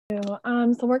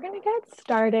So we're going to get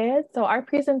started. So our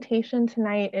presentation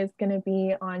tonight is going to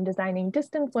be on designing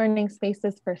distance learning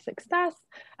spaces for success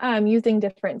using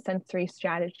different sensory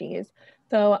strategies.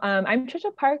 So I'm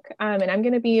Trisha Park, and I'm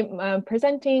going to be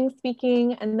presenting,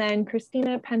 speaking, and then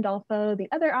Christina Pandolfo, the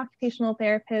other occupational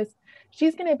therapist,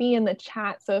 she's going to be in the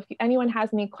chat. So if anyone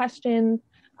has any questions,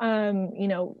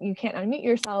 you can't unmute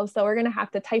yourselves. So we're going to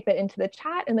have to type it into the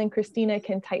chat, and then Christina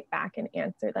can type back and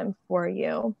answer them for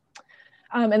you.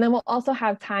 And then we'll also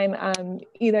have time,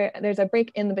 either there's a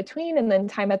break in the between and then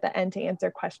time at the end to answer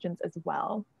questions as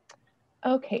well.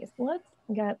 Okay, so let's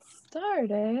get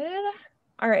started.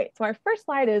 All right, so our first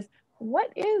slide is,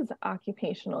 what is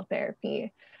occupational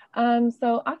therapy?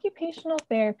 So occupational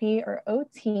therapy, or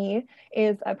OT,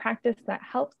 is a practice that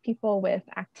helps people with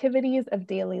activities of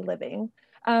daily living.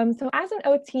 So as an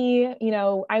OT,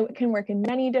 I can work in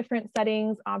many different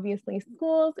settings. Obviously,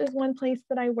 schools is one place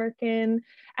that I work in.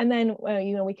 And then,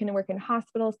 we can work in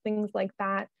hospitals, things like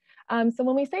that. So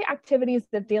when we say activities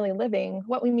of daily living,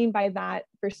 what we mean by that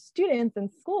for students in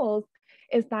schools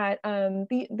is that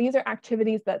these are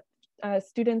activities that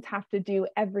students have to do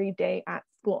every day at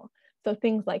school. So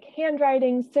things like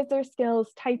handwriting, scissor skills,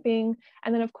 typing,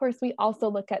 and then of course we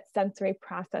also look at sensory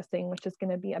processing, which is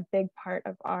going to be a big part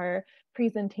of our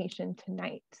presentation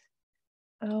tonight.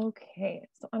 Okay,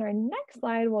 so on our next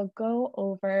slide, we'll go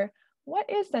over what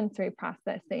is sensory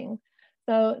processing.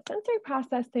 So sensory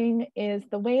processing is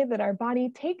the way that our body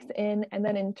takes in and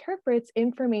then interprets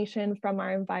information from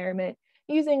our environment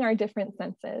using our different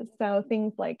senses. So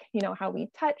things like, how we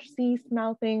touch, see,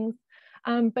 smell things.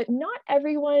 But not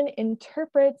everyone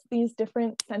interprets these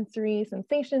different sensory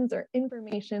sensations or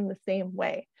information the same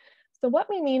way. So what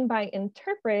we mean by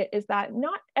interpret is that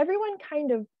not everyone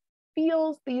kind of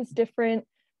feels these different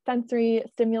sensory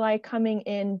stimuli coming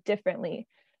in differently.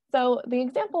 So the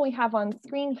example we have on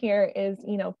screen here is,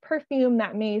 perfume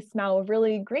that may smell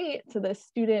really great to the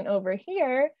student over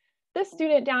here. This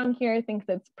student down here thinks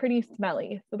it's pretty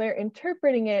smelly. So they're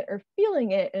interpreting it or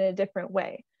feeling it in a different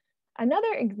way.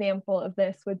 Another example of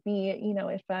this would be,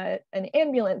 if an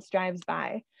ambulance drives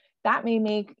by, that may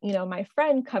make, my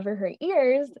friend cover her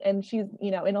ears and she's,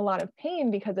 in a lot of pain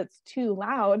because it's too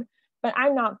loud, but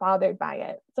I'm not bothered by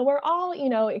it. So we're all,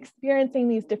 experiencing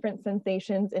these different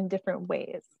sensations in different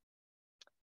ways.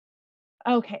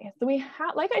 Okay, so we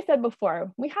have, like I said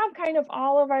before, we have kind of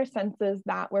all of our senses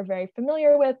that we're very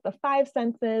familiar with, the 5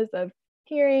 senses of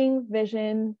hearing,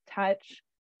 vision, touch,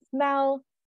 smell,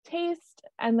 taste,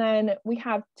 and then we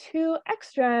have 2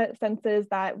 extra senses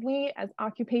that we as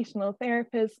occupational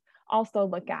therapists also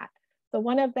look at. So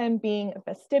one of them being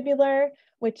vestibular,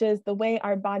 which is the way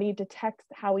our body detects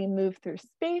how we move through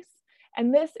space.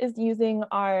 And this is using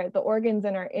the organs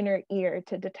in our inner ear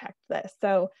to detect this.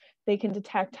 So they can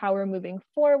detect how we're moving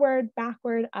forward,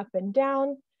 backward, up and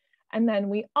down. And then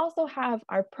we also have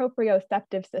our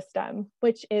proprioceptive system,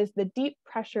 which is the deep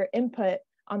pressure input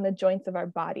on the joints of our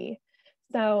body.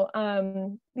 So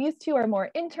these 2 are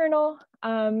more internal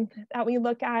that we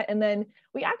look at. And then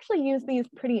we actually use these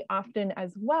pretty often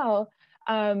as well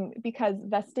because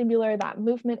vestibular, that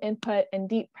movement input, and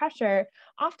deep pressure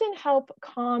often help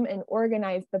calm and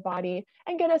organize the body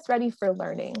and get us ready for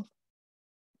learning.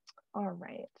 All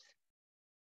right.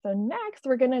 So next,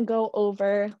 we're going to go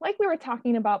over, like we were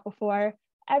talking about before,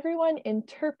 everyone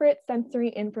interprets sensory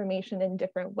information in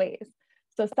different ways.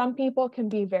 So some people can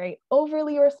be very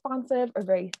overly responsive or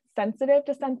very sensitive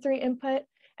to sensory input,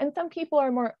 and some people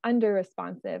are more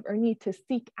under-responsive or need to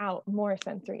seek out more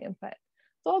sensory input.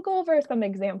 So I'll go over some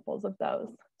examples of those.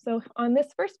 So on this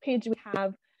first page, we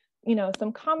have,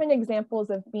 some common examples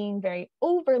of being very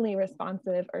overly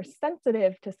responsive or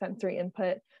sensitive to sensory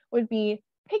input would be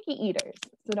picky eaters.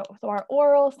 So our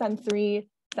oral sensory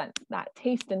sense, that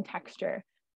taste and texture.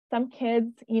 Some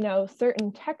kids,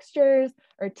 certain textures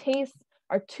or tastes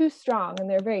are too strong and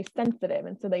they're very sensitive,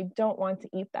 and so they don't want to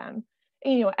eat them.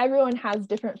 Everyone has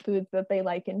different foods that they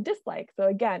like and dislike. So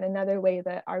again, another way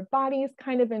that our bodies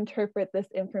kind of interpret this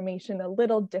information a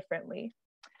little differently.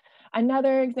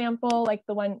 Another example, like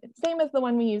same as the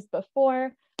one we used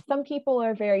before, some people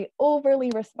are very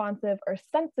overly responsive or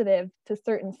sensitive to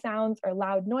certain sounds or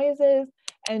loud noises,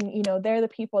 and they're the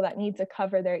people that need to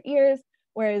cover their ears,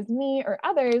 whereas me or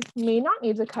others may not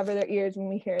need to cover their ears when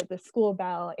we hear the school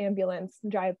bell, ambulance,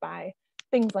 drive by,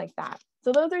 things like that.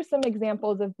 So those are some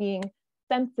examples of being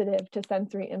sensitive to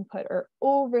sensory input or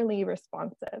overly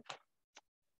responsive.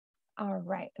 All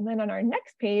right, and then on our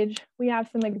next page, we have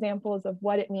some examples of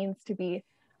what it means to be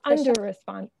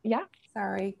under-responsive. Yeah?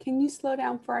 Sorry, can you slow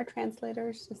down for our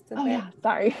translators just a bit? Oh yeah,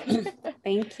 sorry.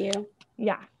 Thank you.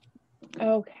 Yeah,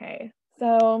 okay.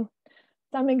 So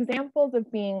Some examples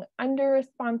of being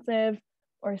under-responsive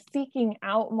or seeking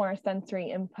out more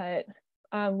sensory input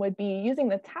would be using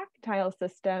the tactile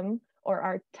system or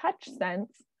our touch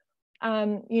sense.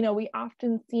 We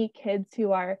often see kids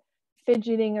who are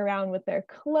fidgeting around with their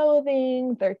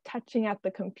clothing, they're touching at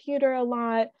the computer a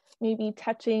lot, maybe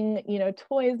touching,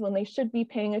 toys when they should be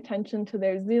paying attention to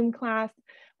their Zoom class.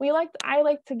 I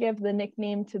like to give the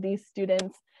nickname to these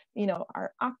students,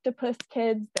 our octopus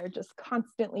kids. They're just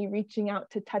constantly reaching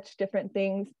out to touch different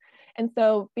things. And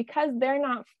so because they're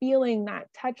not feeling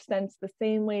that touch sense the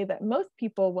same way that most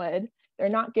people would, they're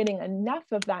not getting enough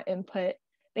of that input,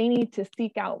 they need to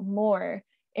seek out more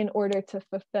in order to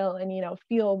fulfill and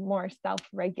feel more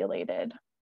self-regulated.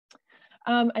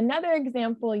 Another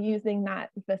example using that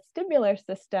vestibular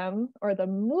system or the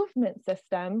movement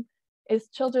system is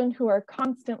children who are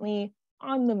constantly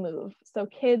on the move. So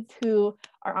kids who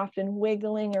are often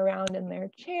wiggling around in their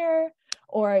chair,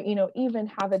 or even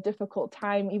have a difficult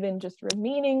time even just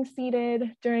remaining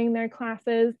seated during their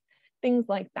classes, things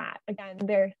like that. Again,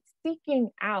 they're seeking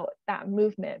out that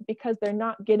movement because they're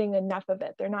not getting enough of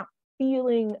it. They're not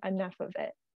feeling enough of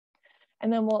it.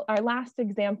 And then our last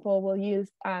example, we'll use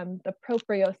the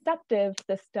proprioceptive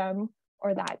system,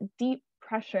 or that deep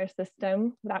pressure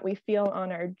system that we feel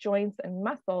on our joints and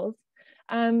muscles.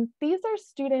 These are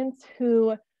students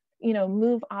who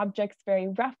move objects very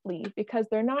roughly because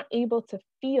they're not able to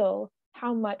feel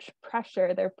how much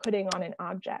pressure they're putting on an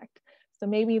object. So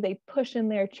maybe they push in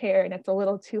their chair and it's a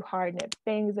little too hard and it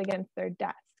bangs against their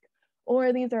desk.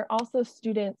 Or these are also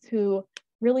students who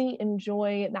really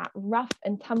enjoy that rough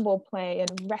and tumble play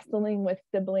and wrestling with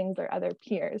siblings or other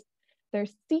peers. They're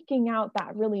seeking out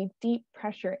that really deep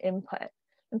pressure input.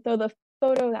 And so the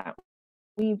photo that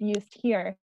we've used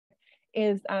here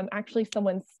is actually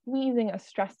someone squeezing a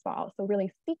stress ball. So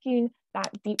really seeking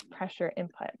that deep pressure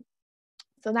input.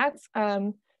 So that's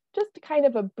just kind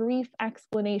of a brief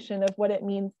explanation of what it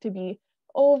means to be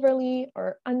overly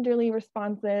or underly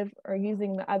responsive, or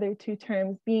using the other two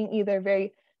terms, being either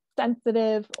very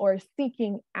sensitive or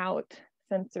seeking out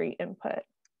sensory input.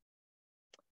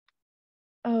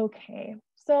 Okay,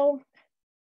 so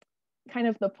kind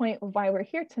of the point of why we're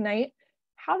here tonight,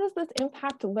 how does this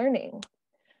impact learning?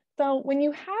 So when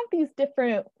you have these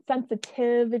different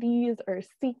sensitivities or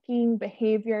seeking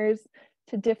behaviors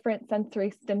to different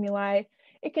sensory stimuli,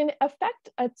 it can affect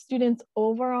a student's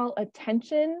overall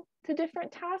attention to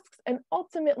different tasks. And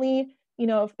ultimately,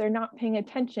 if they're not paying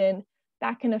attention,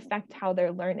 that can affect how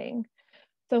they're learning.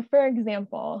 So for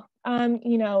example,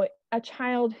 a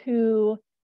child who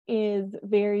is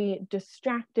very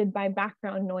distracted by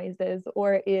background noises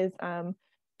or is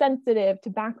sensitive to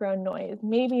background noise,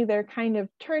 maybe they're kind of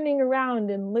turning around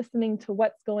and listening to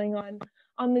what's going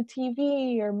on the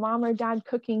TV or mom or dad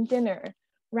cooking dinner,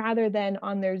 rather than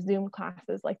on their Zoom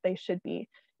classes like they should be.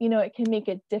 It can make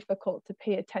it difficult to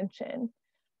pay attention.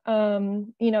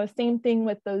 Same thing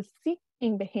with those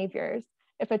seeking behaviors.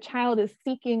 If a child is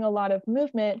seeking a lot of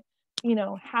movement,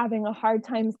 having a hard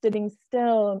time sitting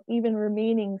still, even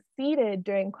remaining seated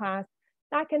during class,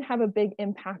 that can have a big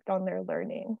impact on their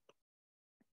learning.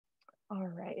 All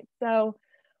right, so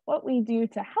what we do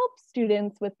to help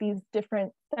students with these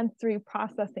different sensory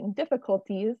processing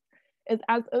difficulties is,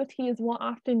 as OTs, we'll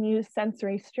often use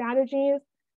sensory strategies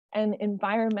and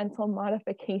environmental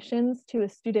modifications to a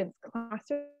student's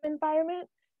classroom environment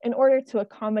in order to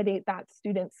accommodate that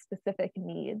student's specific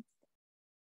needs.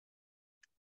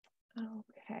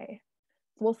 Okay,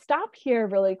 so we'll stop here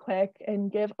really quick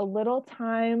and give a little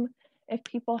time if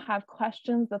people have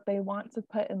questions that they want to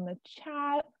put in the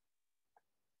chat.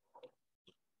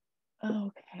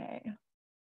 Okay,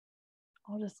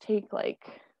 I'll just take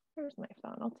where's my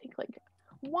phone? I'll take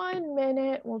 1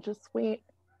 minute. We'll just wait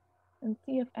and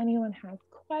see if anyone has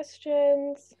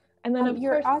questions. And then of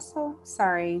course, also,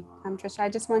 sorry, Trisha, I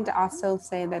just wanted to also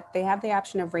say that they have the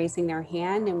option of raising their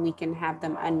hand, and we can have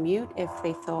them unmute if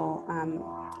they feel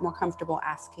more comfortable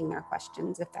asking their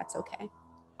questions, if that's okay.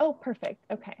 Oh, perfect.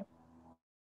 Okay.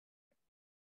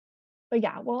 But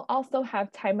yeah, we'll also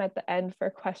have time at the end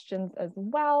for questions as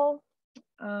well.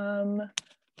 So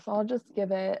I'll just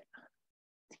give it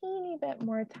a teeny bit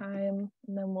more time,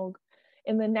 and then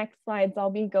in the next slides, I'll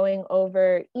be going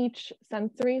over each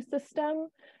sensory system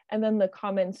and then the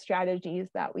common strategies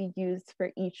that we use for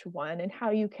each one, and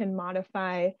how you can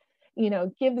modify,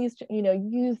 give these,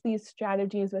 use these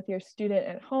strategies with your student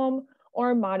at home,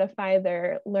 or modify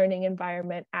their learning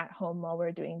environment at home while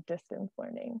we're doing distance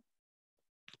learning.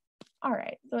 All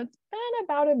right, so it's been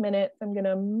about a minute. So I'm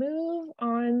gonna move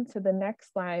on to the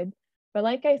next slide. But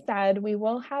like I said, we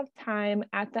will have time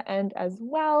at the end as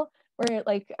well, or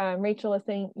like Rachel was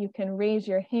saying, you can raise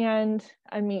your hand,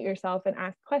 unmute yourself and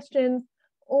ask questions,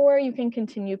 or you can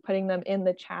continue putting them in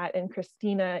the chat, and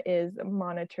Christina is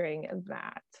monitoring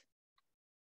that.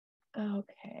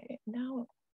 Okay, now,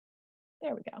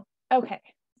 there we go. Okay,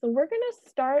 so we're gonna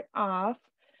start off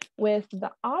with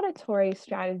the auditory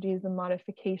strategies and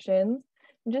modifications.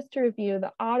 And just to review,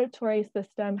 the auditory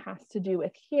system has to do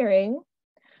with hearing.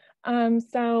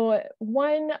 So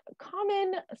one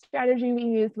common strategy we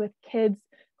use with kids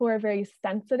who are very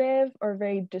sensitive or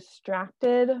very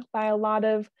distracted by a lot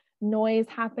of noise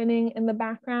happening in the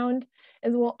background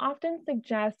is we'll often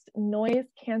suggest noise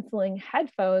canceling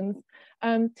headphones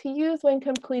to use when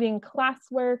completing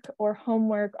classwork or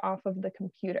homework off of the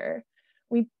computer.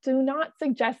 We do not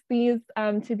suggest these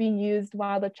to be used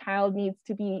while the child needs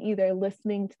to be either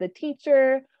listening to the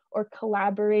teacher or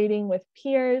collaborating with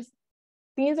peers.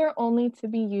 These are only to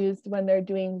be used when they're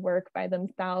doing work by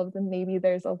themselves and maybe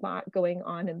there's a lot going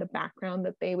on in the background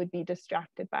that they would be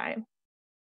distracted by.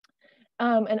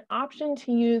 An option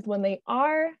to use when they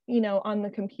are, on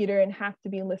the computer and have to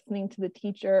be listening to the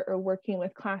teacher or working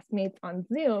with classmates on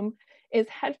Zoom is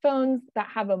headphones that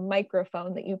have a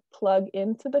microphone that you plug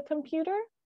into the computer.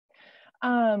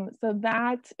 So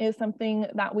that is something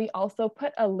that we also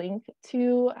put a link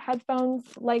to headphones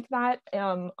like that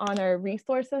on our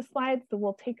resources slide. So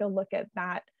we'll take a look at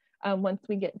that once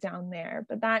we get down there,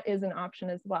 but that is an option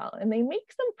as well. And they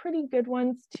make some pretty good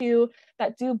ones too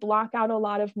that do block out a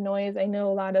lot of noise. I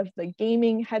know a lot of the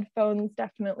gaming headphones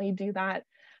definitely do that.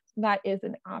 So that is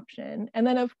an option. And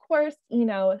then of course,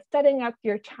 setting up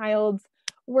your child's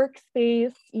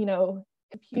workspace,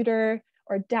 computer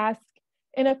or desk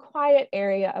in a quiet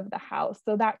area of the house.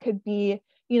 So that could be,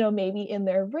 maybe in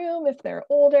their room if they're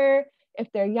older. If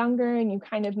they're younger and you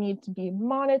kind of need to be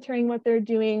monitoring what they're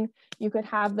doing, you could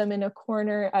have them in a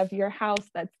corner of your house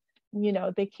that's,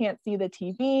 they can't see the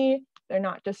TV. They're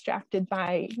not distracted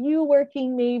by you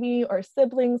working maybe, or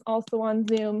siblings also on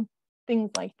Zoom,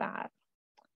 things like that.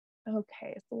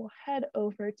 Okay, so we'll head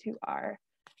over to our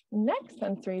next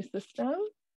sensory system.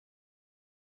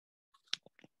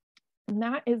 And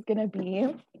that is going to be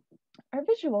our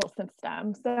visual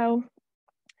system. So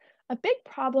a big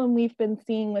problem we've been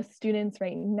seeing with students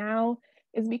right now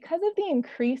is because of the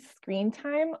increased screen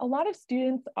time, a lot of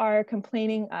students are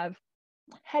complaining of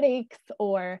headaches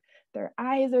or their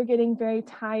eyes are getting very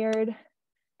tired.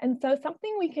 And so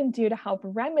something we can do to help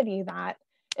remedy that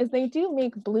is they do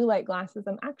make blue light glasses.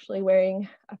 I'm actually wearing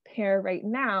a pair right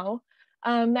now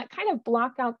that kind of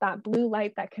block out that blue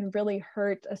light that can really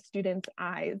hurt a student's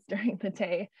eyes during the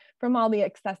day from all the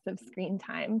excessive screen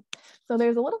time. So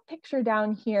there's a little picture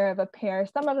down here of a pair.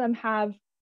 Some of them have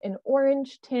an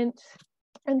orange tint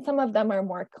and some of them are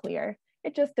more clear.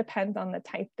 It just depends on the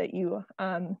type that you,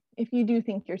 if you do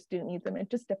think your student needs them,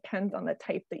 it just depends on the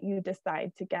type that you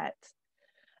decide to get.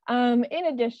 In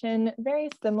addition, very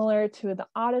similar to the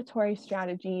auditory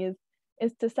strategies,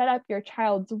 is to set up your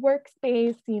child's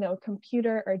workspace,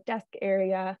 computer or desk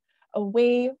area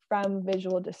away from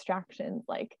visual distractions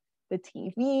like the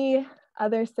TV,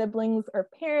 other siblings or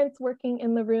parents working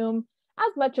in the room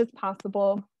as much as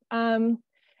possible. And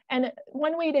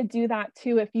one way to do that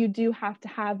too, if you do have to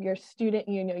have your student,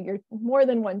 your more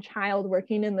than one child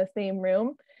working in the same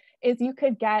room, is you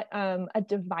could get a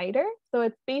divider. So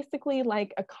it's basically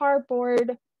like a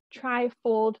cardboard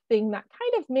tri-fold thing that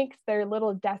kind of makes their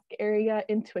little desk area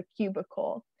into a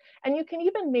cubicle. And you can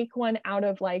even make one out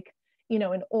of like,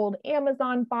 an old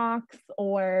Amazon box,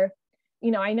 or,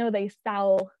 I know they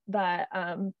sell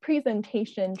the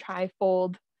presentation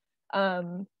tri-fold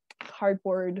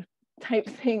cardboard type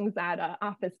things at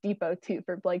Office Depot too,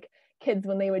 for like kids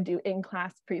when they would do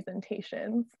in-class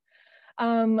presentations.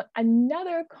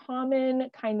 Another common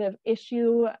kind of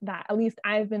issue that at least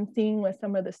I've been seeing with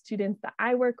some of the students that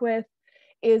I work with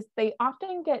is they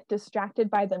often get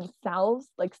distracted by themselves,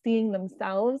 like seeing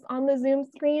themselves on the Zoom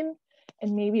screen,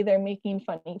 and maybe they're making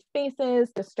funny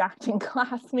faces, distracting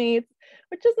classmates,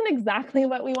 which isn't exactly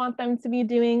what we want them to be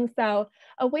doing. So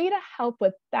a way to help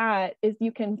with that is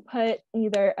you can put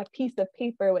either a piece of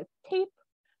paper with tape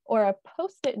or a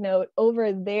Post-it note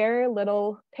over their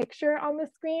little picture on the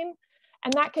screen.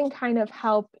 And that can kind of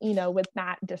help, with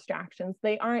that distractions.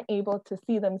 They aren't able to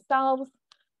see themselves,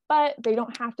 but they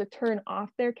don't have to turn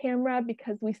off their camera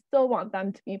because we still want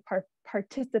them to be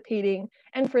participating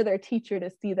and for their teacher to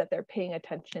see that they're paying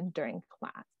attention during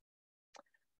class.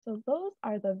 So those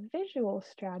are the visual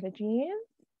strategies.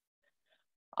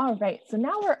 All right, so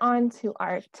now we're on to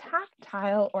our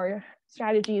tactile or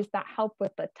strategies that help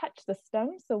with the touch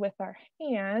system. So with our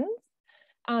hands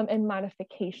and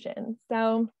modifications.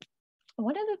 So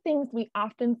one of the things we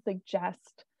often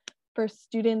suggest for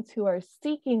students who are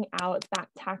seeking out that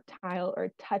tactile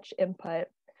or touch input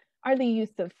are the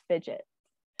use of fidgets.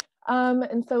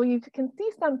 And so you can see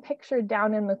some pictured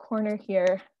down in the corner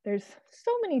here. There's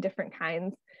so many different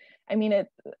kinds. I mean,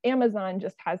 Amazon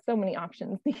just has so many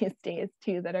options these days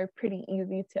too that are pretty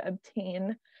easy to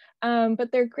obtain.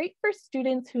 But they're great for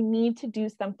students who need to do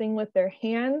something with their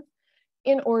hands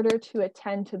in order to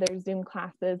attend to their Zoom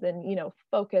classes and,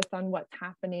 focus on what's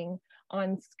happening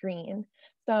on screen.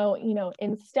 So,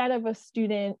 instead of a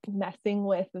student messing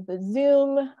with the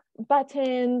Zoom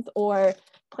buttons or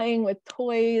playing with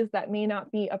toys that may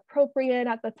not be appropriate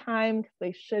at the time because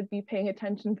they should be paying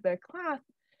attention to their class,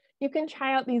 you can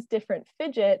try out these different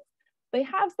fidgets. They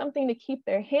have something to keep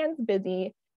their hands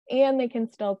busy, and they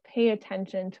can still pay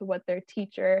attention to what their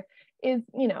teacher is,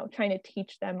 trying to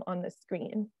teach them on the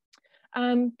screen.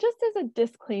 Just as a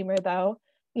disclaimer though,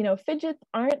 fidgets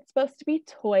aren't supposed to be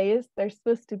toys, they're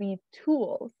supposed to be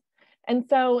tools. And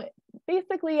so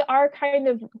basically our kind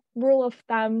of rule of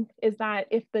thumb is that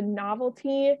if the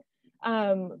novelty,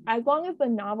 as long as the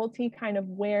novelty kind of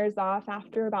wears off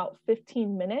after about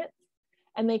 15 minutes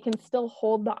and they can still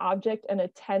hold the object and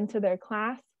attend to their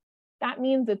class, that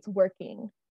means it's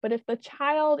working. But if the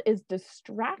child is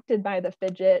distracted by the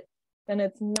fidget, then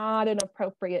it's not an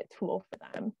appropriate tool for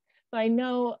them. So I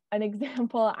know an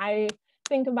example I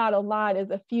think about a lot is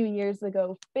a few years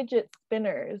ago, fidget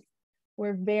spinners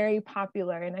were very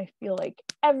popular, and I feel like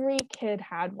every kid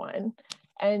had one.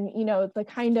 And it's a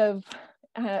kind of,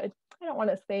 I don't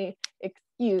want to say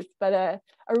excuse, but a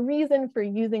reason for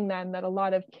using them that a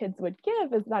lot of kids would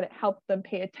give is that it helped them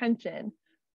pay attention.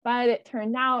 But it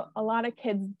turned out a lot of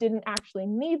kids didn't actually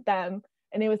need them,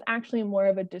 and it was actually more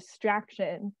of a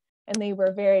distraction. And they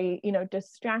were very,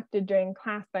 distracted during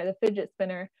class by the fidget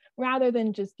spinner rather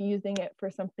than just using it for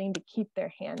something to keep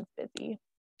their hands busy.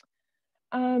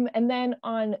 And then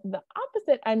on the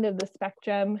opposite end of the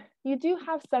spectrum, you do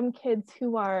have some kids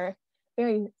who are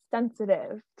very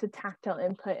sensitive to tactile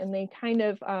input, and they kind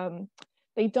of,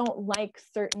 they don't like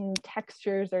certain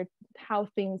textures or how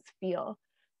things feel.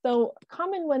 So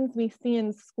common ones we see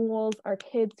in schools are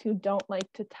kids who don't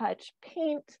like to touch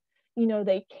paint.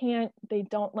 They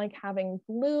don't like having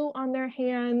glue on their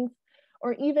hands,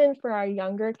 or even for our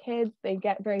younger kids, they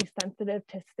get very sensitive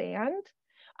to sand.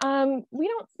 We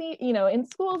don't see, in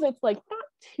schools, it's like not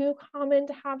too common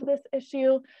to have this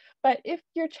issue, but if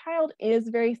your child is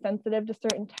very sensitive to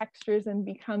certain textures and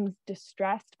becomes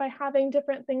distressed by having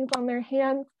different things on their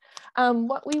hands,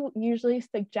 what we usually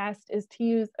suggest is to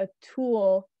use a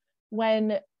tool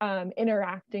when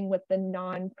interacting with the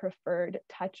non-preferred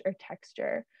touch or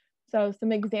texture. So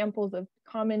some examples of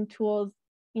common tools,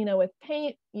 with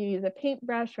paint, you use a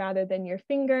paintbrush rather than your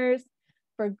fingers.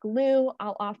 For glue,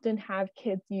 I'll often have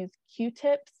kids use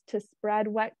Q-tips to spread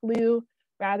wet glue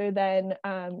rather than,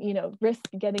 risk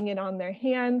getting it on their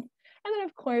hands. And then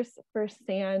of course, for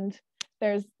sand,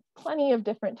 there's plenty of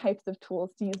different types of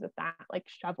tools to use with that, like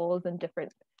shovels and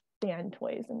different sand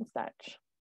toys and such.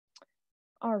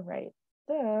 All right,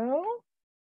 so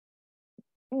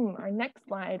our next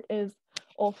slide is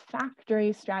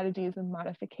olfactory strategies and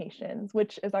modifications,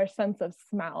 which is our sense of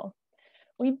smell.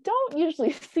 We don't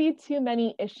usually see too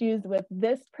many issues with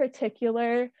this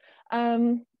particular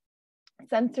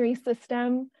sensory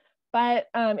system, but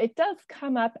it does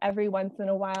come up every once in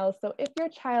a while. So if your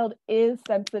child is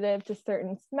sensitive to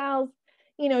certain smells,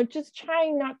 just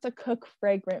trying not to cook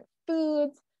fragrant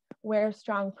foods, wear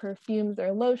strong perfumes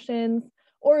or lotions,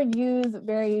 or use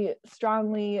very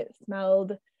strongly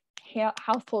smelled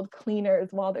household cleaners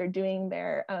while they're doing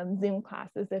their Zoom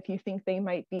classes if you think they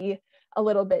might be a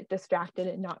little bit distracted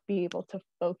and not be able to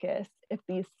focus if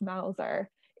these smells are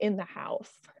in the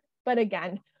house. But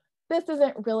again, this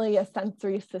isn't really a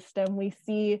sensory system we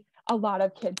see a lot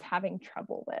of kids having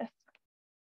trouble with.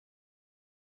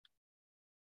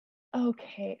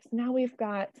 Okay, so now we've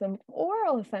got some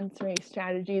oral sensory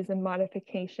strategies and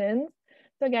modifications.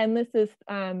 So again, this is,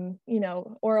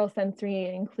 oral sensory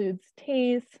includes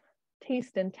taste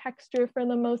and texture for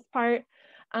the most part.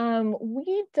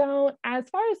 We don't, as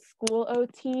far as school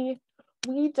OT,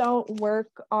 we don't work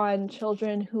on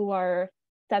children who are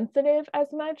sensitive as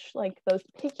much, like those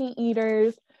picky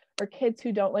eaters or kids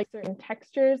who don't like certain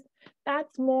textures.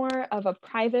 That's more of a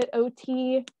private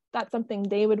OT. That's something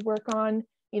they would work on,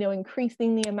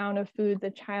 increasing the amount of food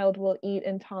the child will eat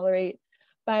and tolerate.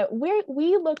 But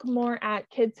we look more at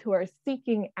kids who are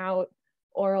seeking out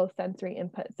oral sensory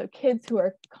input. So kids who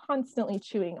are constantly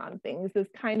chewing on things is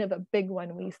kind of a big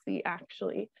one we see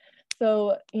actually.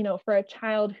 So, for a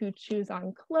child who chews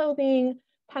on clothing,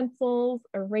 pencils,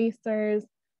 erasers,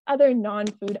 other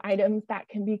non-food items, that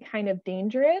can be kind of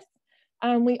dangerous.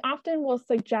 We often will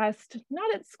suggest,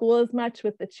 not at school as much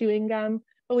with the chewing gum,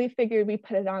 but we figured we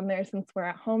put it on there since we're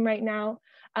at home right now.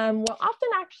 We'll often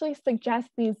actually suggest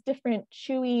these different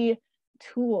chewy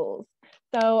tools.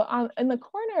 So in the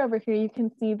corner over here, you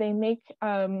can see they make,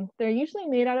 they're usually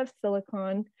made out of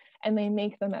silicone, and they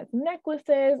make them as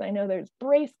necklaces. I know there's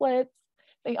bracelets.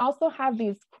 They also have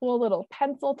these cool little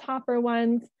pencil topper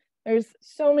ones. There's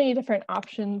so many different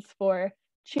options for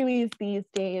chewies these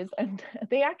days, and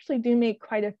they actually do make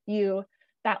quite a few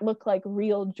that look like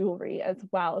real jewelry as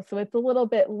well. So it's a little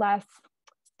bit less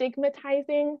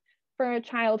stigmatizing for a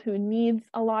child who needs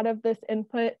a lot of this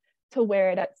input to wear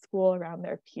it at school around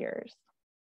their peers.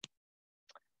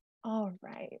 All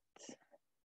right.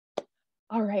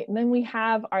 All right, and then we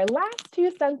have our last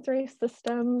two sensory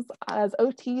systems. As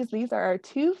OTs, these are our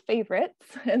two favorites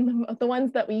and the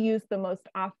ones that we use the most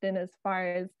often as far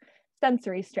as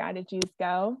sensory strategies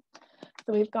go.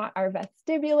 So we've got our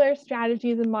vestibular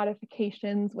strategies and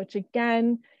modifications, which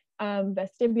again,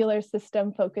 vestibular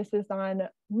system focuses on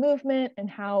movement and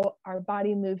how our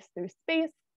body moves through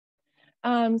space.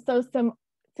 So some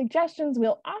suggestions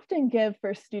we'll often give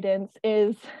for students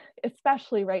is,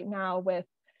 especially right now with,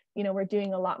 we're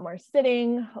doing a lot more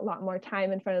sitting, a lot more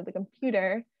time in front of the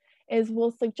computer, is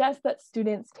we'll suggest that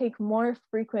students take more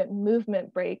frequent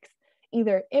movement breaks,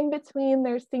 either in between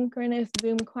their synchronous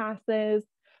Zoom classes,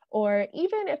 or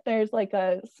even if there's like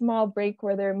a small break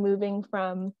where they're moving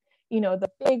from,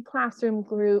 the big classroom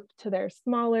group to their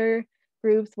smaller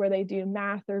groups where they do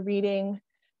math or reading.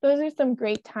 Those are some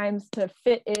great times to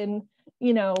fit in,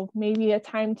 maybe a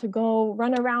time to go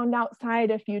run around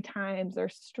outside a few times or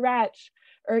stretch,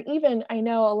 or even I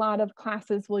know a lot of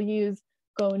classes will use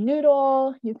Go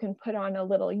Noodle. You can put on a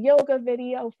little yoga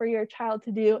video for your child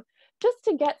to do, just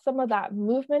to get some of that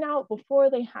movement out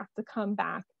before they have to come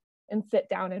back and sit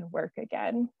down and work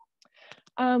again.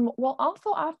 We'll also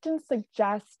often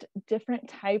suggest different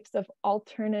types of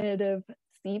alternative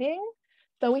seating.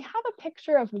 So we have a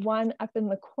picture of one up in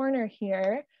the corner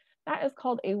here. That is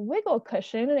called a wiggle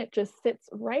cushion, and it just sits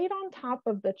right on top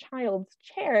of the child's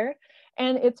chair,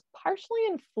 and it's partially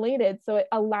inflated, so it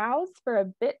allows for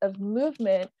a bit of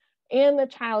movement and the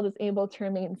child is able to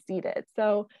remain seated.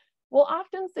 So we'll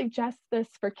often suggest this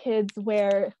for kids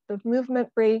where the movement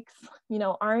breaks,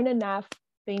 aren't enough.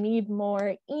 They need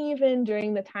more, even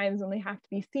during the times when they have to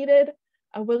be seated.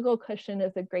 A wiggle cushion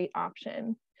is a great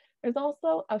option. There's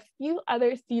also a few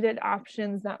other seated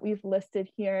options that we've listed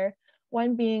here.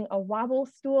 One being a wobble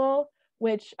stool,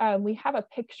 which we have a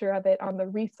picture of it on the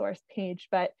resource page,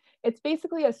 but it's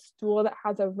basically a stool that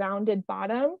has a rounded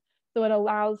bottom, so it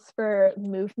allows for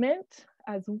movement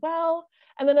as well.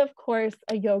 And then of course,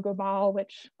 a yoga ball,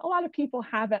 which a lot of people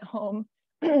have at home,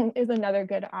 is another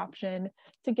good option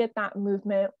to get that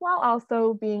movement while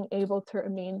also being able to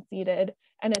remain seated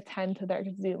and attend to their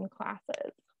Zoom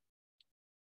classes.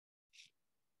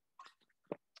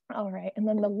 All right, and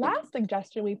then the last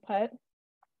suggestion we put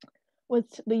was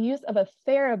the use of a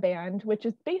TheraBand, which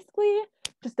is basically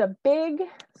just a big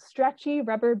stretchy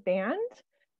rubber band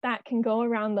that can go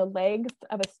around the legs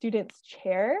of a student's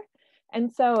chair.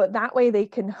 And so that way they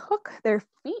can hook their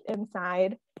feet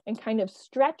inside and kind of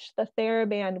stretch the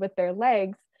TheraBand with their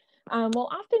legs. We'll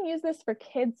often use this for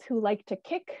kids who like to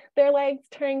kick their legs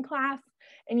during class.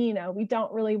 And we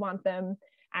don't really want them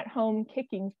at home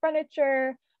kicking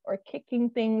furniture or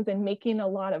kicking things and making a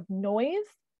lot of noise.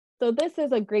 So this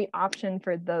is a great option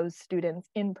for those students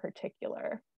in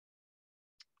particular.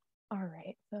 All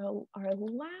right, so our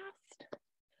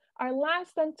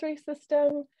last sensory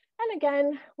system, and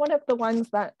again, one of the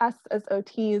ones that us as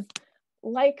OTs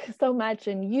like so much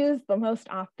and use the most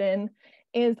often,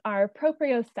 is our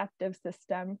proprioceptive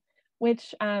system,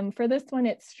 which for this one,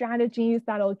 it's strategies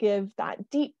that'll give that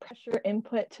deep pressure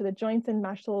input to the joints and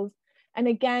muscles. And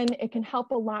again, it can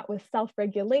help a lot with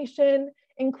self-regulation,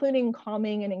 including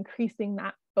calming and increasing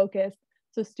that focus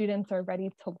so students are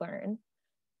ready to learn.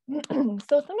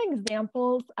 So some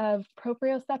examples of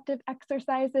proprioceptive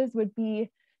exercises would be,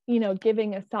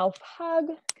 giving a self hug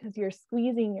because you're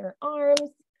squeezing your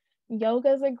arms.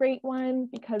 Yoga is a great one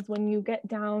because when you get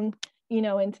down,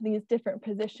 into these different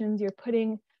positions, you're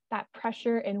putting that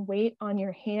pressure and weight on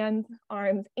your hands,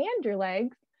 arms, and your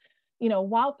legs.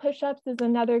 Wall push-ups is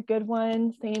another good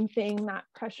one. Same thing, that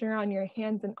pressure on your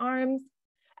hands and arms.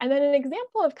 And then an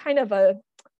example of kind of a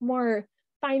more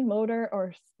fine motor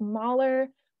or smaller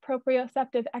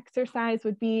proprioceptive exercise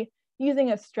would be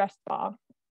using a stress ball.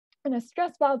 And a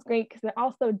stress ball is great because it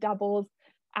also doubles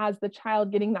as the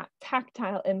child getting that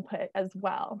tactile input as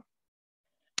well.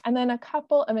 And then a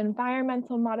couple of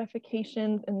environmental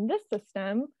modifications in this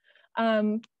system.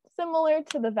 similar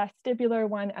to the vestibular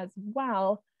one as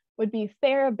well would be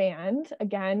TheraBand,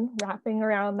 again, wrapping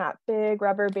around that big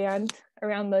rubber band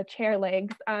around the chair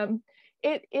legs.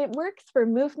 It works for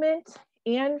movement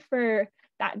and for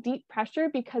that deep pressure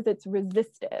because it's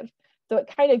resistive. So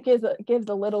it kind of gives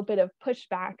a little bit of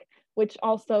pushback, which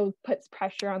also puts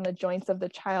pressure on the joints of the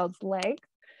child's legs.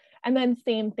 And then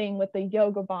same thing with the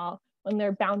yoga ball. When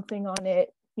they're bouncing on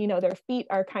it, you know, their feet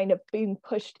are kind of being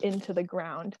pushed into the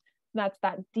ground. That's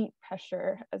that deep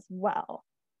pressure as well.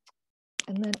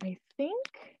 And then I think,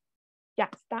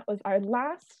 yes, that was our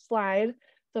last slide.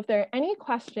 So if there are any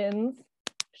questions,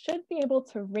 should be able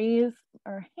to raise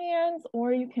our hands,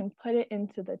 or you can put it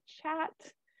into the chat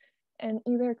and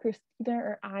either Christina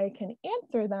or I can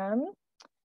answer them.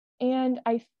 And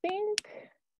I think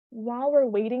while we're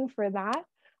waiting for that,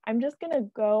 I'm just gonna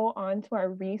go on to our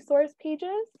resource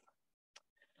pages.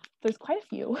 There's quite a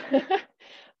few,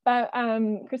 but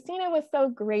Christina was so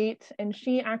great, and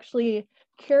she actually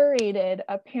curated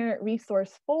a parent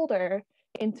resource folder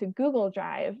into Google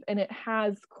Drive, and it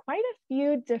has quite a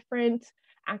few different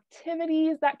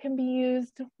activities that can be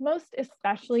used, most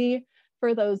especially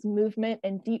for those movement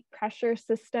and deep pressure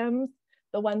systems,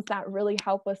 the ones that really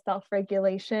help with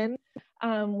self-regulation.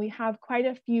 We have quite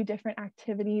a few different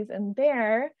activities in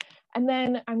there. And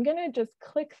then I'm gonna just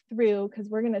click through because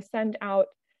we're gonna send out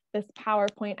this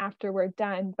PowerPoint after we're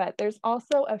done, but there's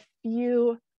also a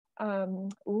few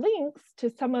links to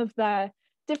some of the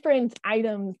different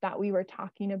items that we were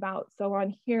talking about. So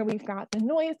on here, we've got the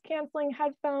noise canceling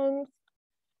headphones.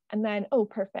 And then, oh,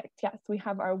 perfect. Yes, we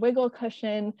have our wiggle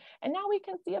cushion. And now we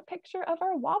can see a picture of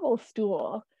our wobble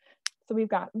stool. So we've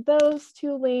got those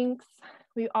two links.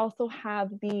 We also have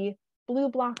the blue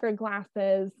blocker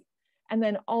glasses, and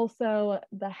then also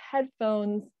the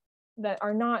headphones that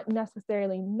are not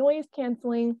necessarily noise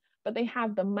canceling, but they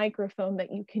have the microphone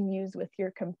that you can use with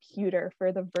your computer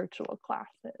for the virtual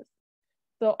classes.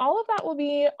 So all of that will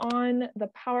be on the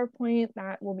PowerPoint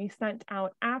that will be sent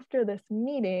out after this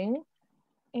meeting.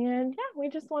 And yeah, we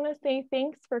just want to say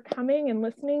thanks for coming and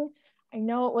listening. I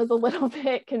know it was a little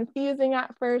bit confusing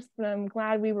at first, but I'm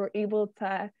glad we were able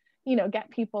to, you know, get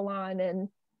people on, and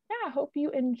yeah, I hope you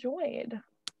enjoyed.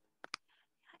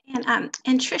 And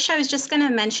Trisha, I was just going to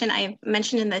mention, I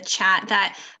mentioned in the chat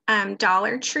that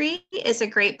Dollar Tree is a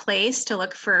great place to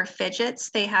look for fidgets.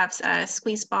 They have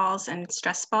squeeze balls and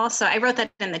stress balls. So I wrote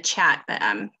that in the chat, but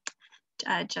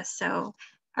just so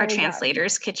our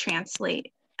translators could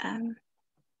translate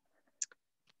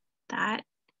that.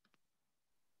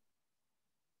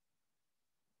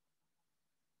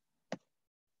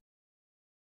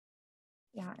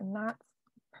 Yeah, and that's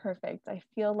perfect. I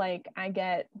feel like I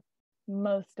get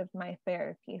most of my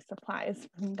therapy supplies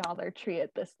from Dollar Tree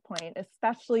at this point,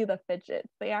 especially the fidgets.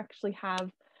 They actually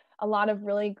have a lot of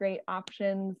really great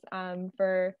options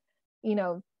for, you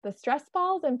know, the stress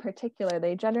balls in particular.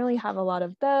 They generally have a lot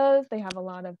of those. They have a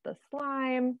lot of the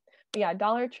slime. But yeah,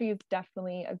 Dollar Tree is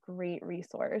definitely a great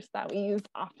resource that we use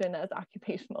often as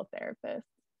occupational therapists.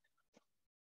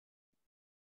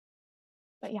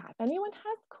 But yeah, if anyone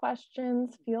has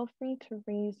questions, feel free to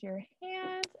raise your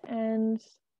hand and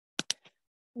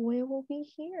we will be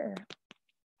here.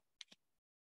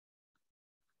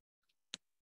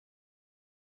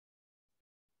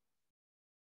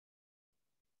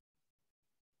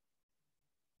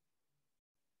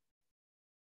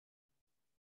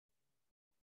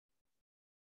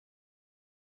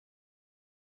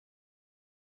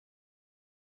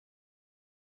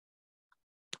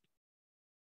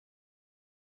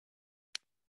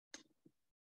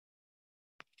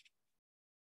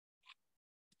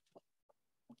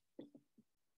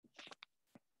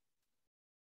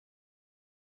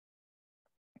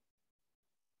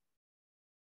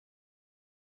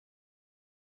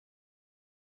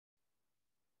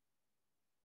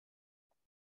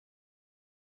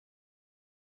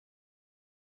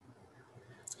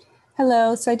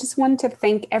 Hello, so I just wanted to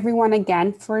thank everyone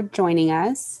again for joining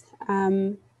us.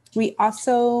 We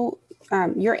also,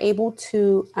 you're able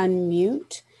to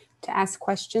unmute to ask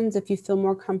questions. If you feel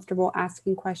more comfortable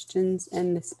asking questions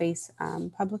in the space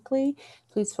publicly,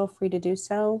 please feel free to do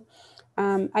so.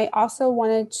 I also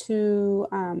wanted to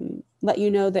let you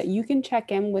know that you can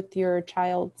check in with your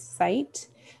child's site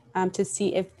to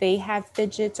see if they have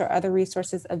fidgets or other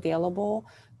resources available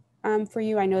for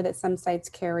you. I know that some sites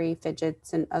carry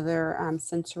fidgets and other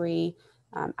sensory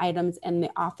items in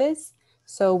the office.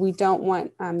 So we don't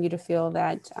want you to feel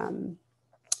that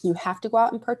you have to go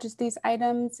out and purchase these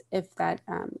items. If that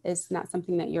is not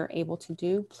something that you're able to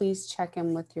do, please check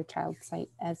in with your child's site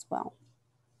as well.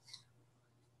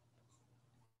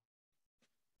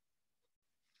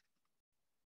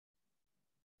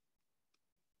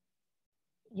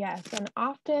 Yes, and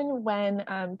often when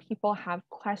people have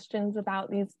questions about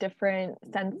these different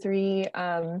sensory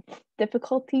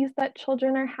difficulties that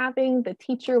children are having, the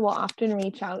teacher will often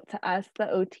reach out to us, the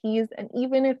OTs, and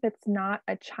even if it's not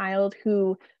a child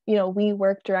who, we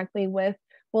work directly with,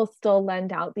 we'll still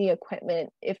lend out the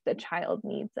equipment if the child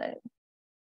needs it.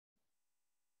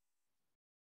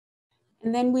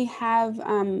 And then we have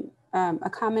a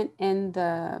comment in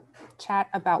the chat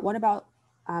about what about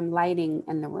lighting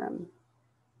in the room?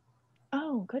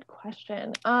 Oh, good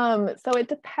question. So it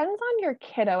depends on your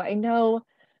kiddo. I know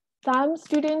some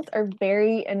students are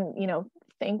and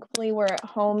thankfully we're at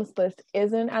home, so this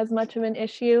isn't as much of an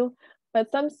issue,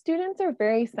 but some students are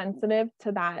very sensitive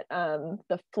to that,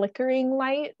 the flickering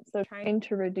light. So trying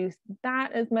to reduce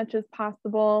that as much as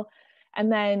possible.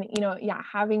 And then,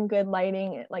 having good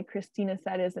lighting, like Christina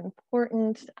said, is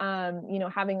important.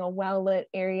 Having a well-lit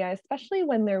area, especially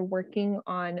when they're working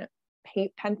on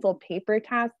pencil paper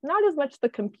tasks, not as much the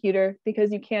computer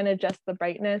because you can't adjust the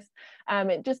brightness.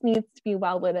 It just needs to be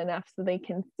well lit enough so they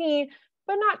can see,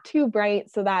 but not too bright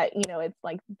so that, it's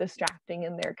like distracting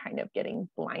and they're kind of getting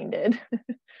blinded.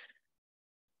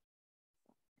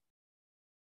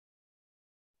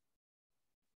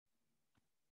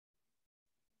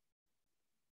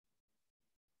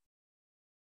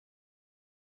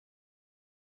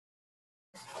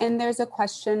 And there's a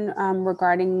question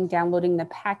regarding downloading the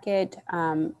packet.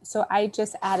 So I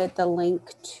just added the link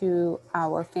to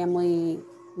our family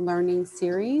learning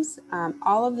series.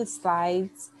 All of the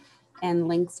slides and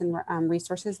links and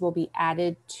resources will be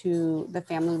added to the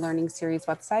family learning series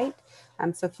website.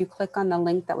 So if you click on the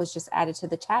link that was just added to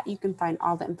the chat, you can find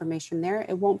all the information there.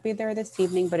 It won't be there this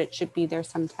evening, but it should be there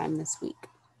sometime this week.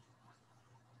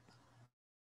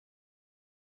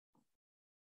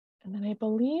 And then I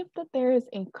believe that there is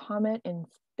a comment in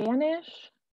Spanish.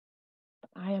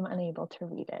 I am unable to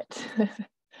read it.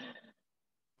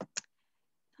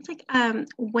 It's like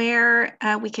where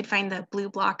we could find the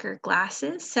blue blocker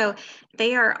glasses. So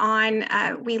they are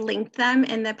on, we linked them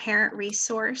in the parent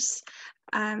resource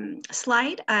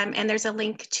slide, and there's a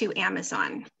link to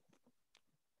Amazon.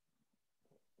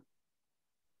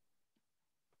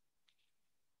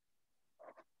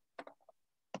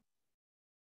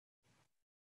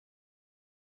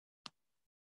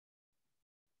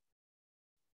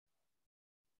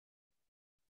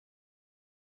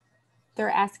 They're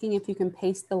asking if you can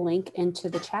paste the link into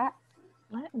the chat.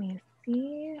 Let me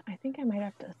see. I think I might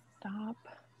have to stop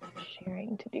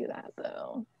sharing to do that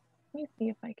though. Let me see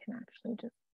if I can actually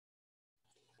just.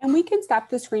 And we can stop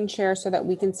the screen share so that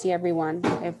we can see everyone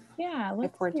if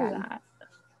we're do done. that.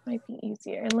 Might be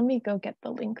easier. And let me go get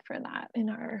the link for that in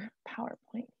our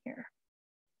PowerPoint here.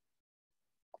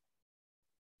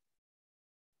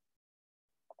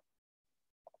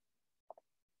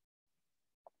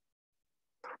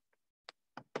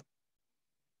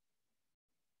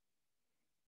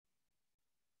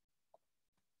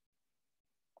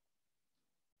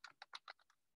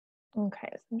 Okay,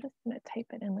 so I'm just going to type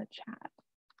it in the chat.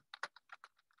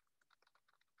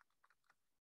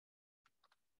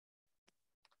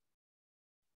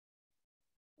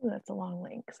 Ooh, that's a long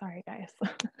link. Sorry, guys.